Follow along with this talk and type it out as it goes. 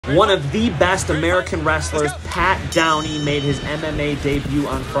One of the best American wrestlers, Pat Downey, made his MMA debut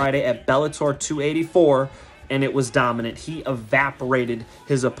on Friday at Bellator 284, and it was dominant. He evaporated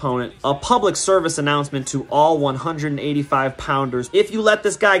his opponent. A public service announcement to all 185-pounders. If you let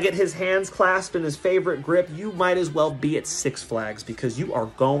this guy get his hands clasped in his favorite grip, you might as well be at Six Flags because you are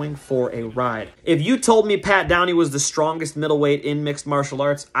going for a ride. If you told me Pat Downey was the strongest middleweight in mixed martial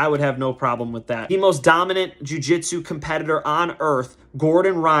arts, I would have no problem with that. The most dominant jiu-jitsu competitor on earth,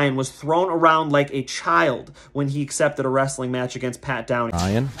 Gordon Ryan, was thrown around like a child when he accepted a wrestling match against Pat Downey.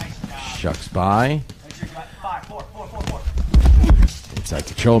 Ryan shucks by. Inside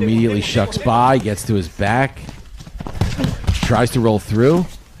control, immediately shucks by, gets to his back, tries to roll through.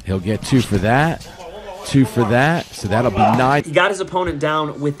 He'll get 2 for that. 2 for that, so that'll be 9. He got his opponent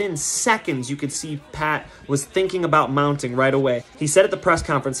down within seconds. You could see Pat was thinking about mounting right away. He said at the press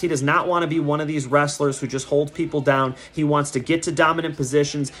conference he does not want to be one of these wrestlers who just holds people down. He wants to get to dominant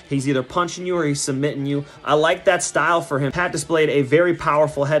positions. He's either punching you or he's submitting you. I like that style for him. Pat displayed a very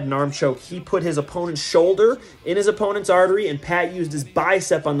powerful head and arm choke. He put his opponent's shoulder in his opponent's artery, and Pat used his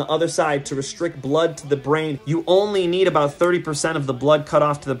bicep on the other side to restrict blood to the brain. You only need about 30% of the blood cut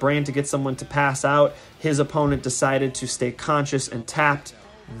off to the brain to get someone to pass out. His opponent decided to stay conscious and tapped.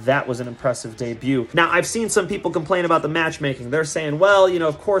 That was an impressive debut. Now, I've seen some people complain about the matchmaking. They're saying, well, you know,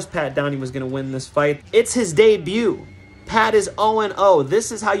 of course Pat Downey was going to win this fight. It's his debut. Pat is 0-0.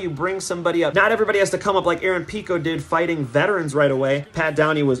 This is how you bring somebody up. Not everybody has to come up like Aaron Pico did fighting veterans right away. Pat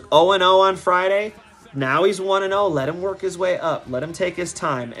Downey was 0-0 on Friday. Now he's 1-0. Let him work his way up. Let him take his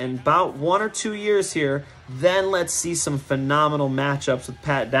time. And about 1 or 2 years here, then let's see some phenomenal matchups with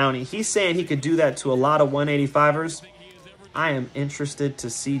Pat Downey. He's saying he could do that to a lot of 185ers. I am interested to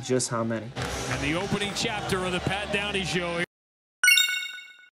see just how many. And the opening chapter of the Pat Downey show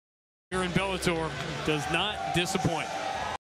here in Bellator does not disappoint.